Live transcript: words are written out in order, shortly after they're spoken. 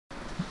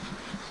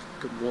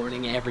Good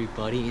morning,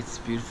 everybody. It's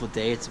a beautiful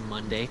day. It's a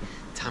Monday.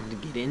 Time to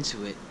get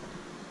into it.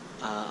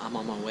 I'm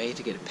on my way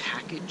to get a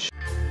package.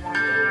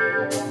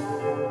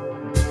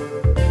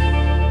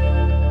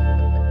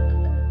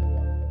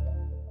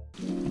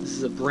 This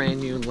is a brand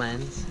new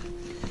lens.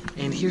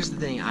 And here's the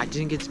thing, I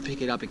didn't get to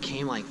pick it up. It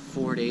came like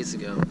 4 days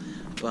ago,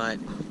 but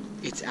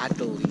it's at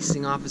the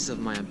leasing office of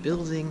my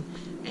building,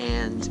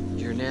 and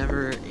you're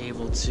never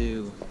able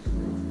to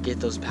get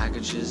those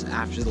packages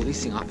after the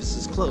leasing office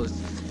is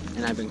closed.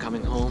 And I've been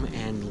coming home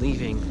and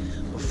leaving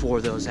before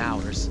those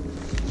hours.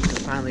 I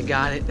finally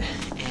got it,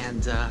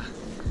 and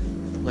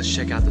let's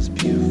check out this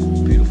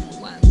beautiful,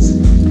 beautiful lens.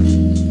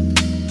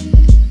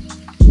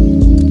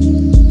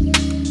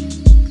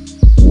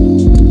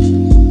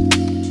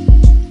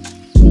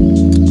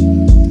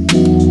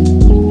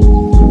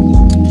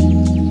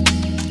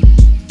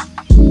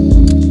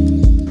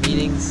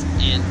 Meetings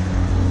and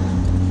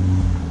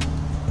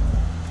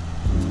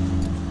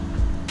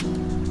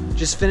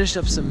just finished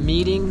up some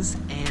meetings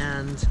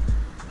and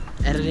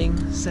editing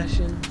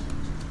session,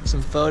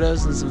 some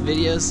photos and some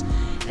videos,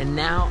 and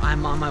now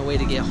I'm on my way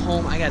to get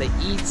home. I gotta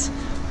eat,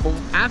 but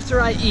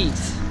after I eat,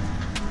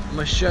 I'm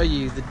gonna show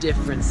you the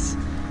difference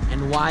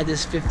and why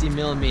this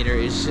 50mm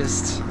is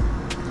just,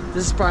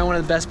 this is probably one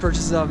of the best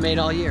purchases I've made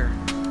all year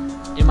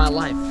in my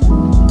life.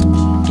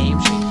 Game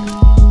changer.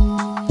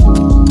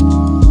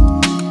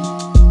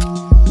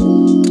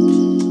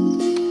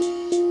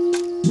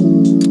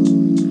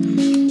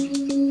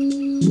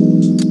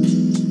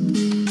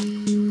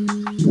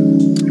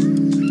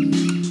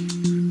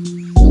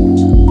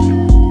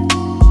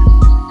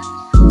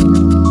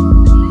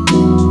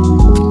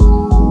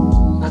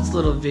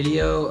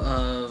 Video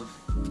of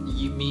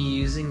me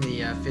using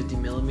the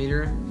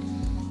 50mm.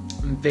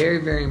 I'm very,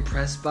 very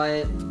impressed by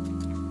it.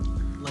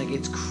 Like,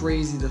 it's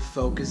crazy the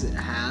focus it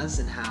has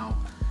and how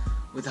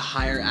with a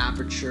higher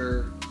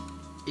aperture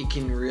it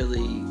can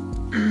really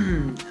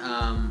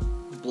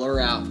blur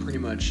out pretty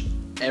much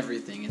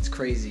everything. It's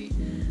crazy.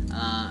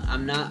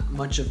 I'm not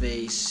much of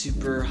a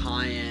super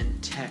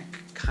high-end tech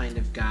kind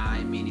of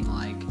guy, meaning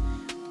like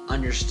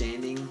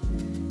understanding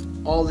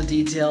all the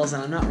details,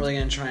 and I'm not really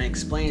going to try and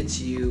explain it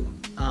to you,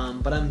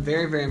 but I'm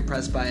very, very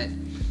impressed by it.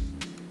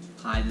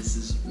 Hi, this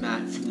is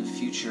Matt from the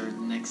future. The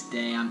next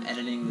day I'm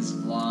editing this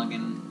vlog,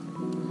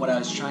 and what I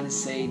was trying to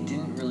say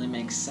didn't really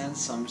make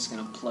sense, so I'm just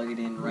going to plug it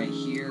in right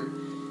here.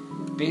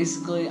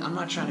 Basically, I'm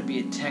not trying to be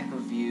a tech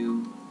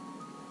review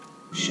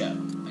show.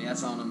 Like,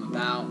 that's not what I'm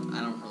about.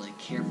 I don't really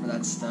care for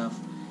that stuff.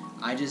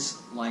 I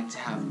just like to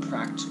have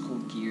practical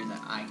gear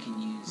that I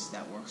can use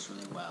that works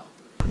really well.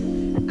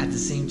 At the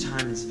same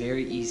time, it's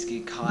very easy to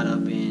get caught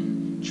up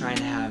in trying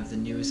to have the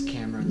newest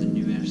camera, the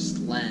newest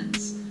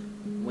lens,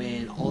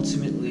 when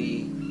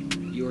ultimately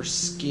your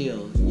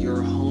skill,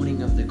 your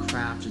honing of the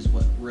craft is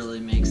what really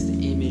makes the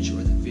image or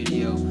the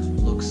video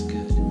looks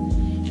good.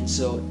 And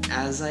so,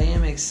 as I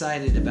am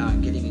excited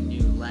about getting a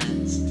new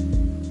lens,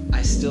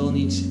 I still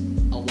need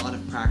a lot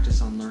of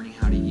practice on learning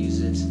how to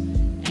use it,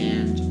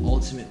 and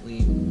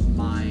ultimately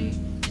my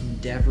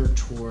endeavor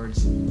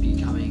towards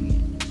becoming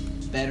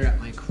better at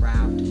my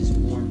craft is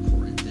more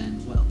important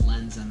than what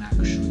lens I'm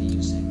actually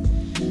using.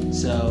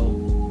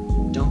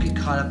 So don't get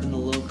caught up in the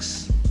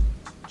looks,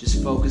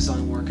 just focus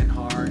on working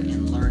hard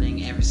and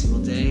learning every single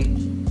day,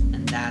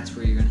 and that's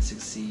where you're going to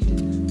succeed.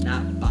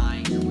 Not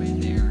buying your way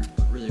there,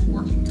 but really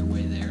working your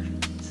way there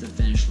to the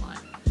finish line.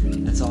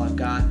 That's all I've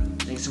got.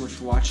 Thanks so much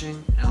for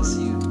watching, and I'll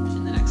see you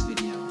in the next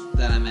video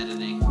that I'm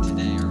editing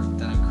today or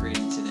that I'm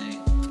creating today.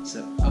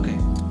 So, okay,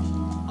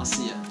 I'll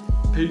see ya.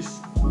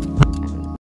 Peace.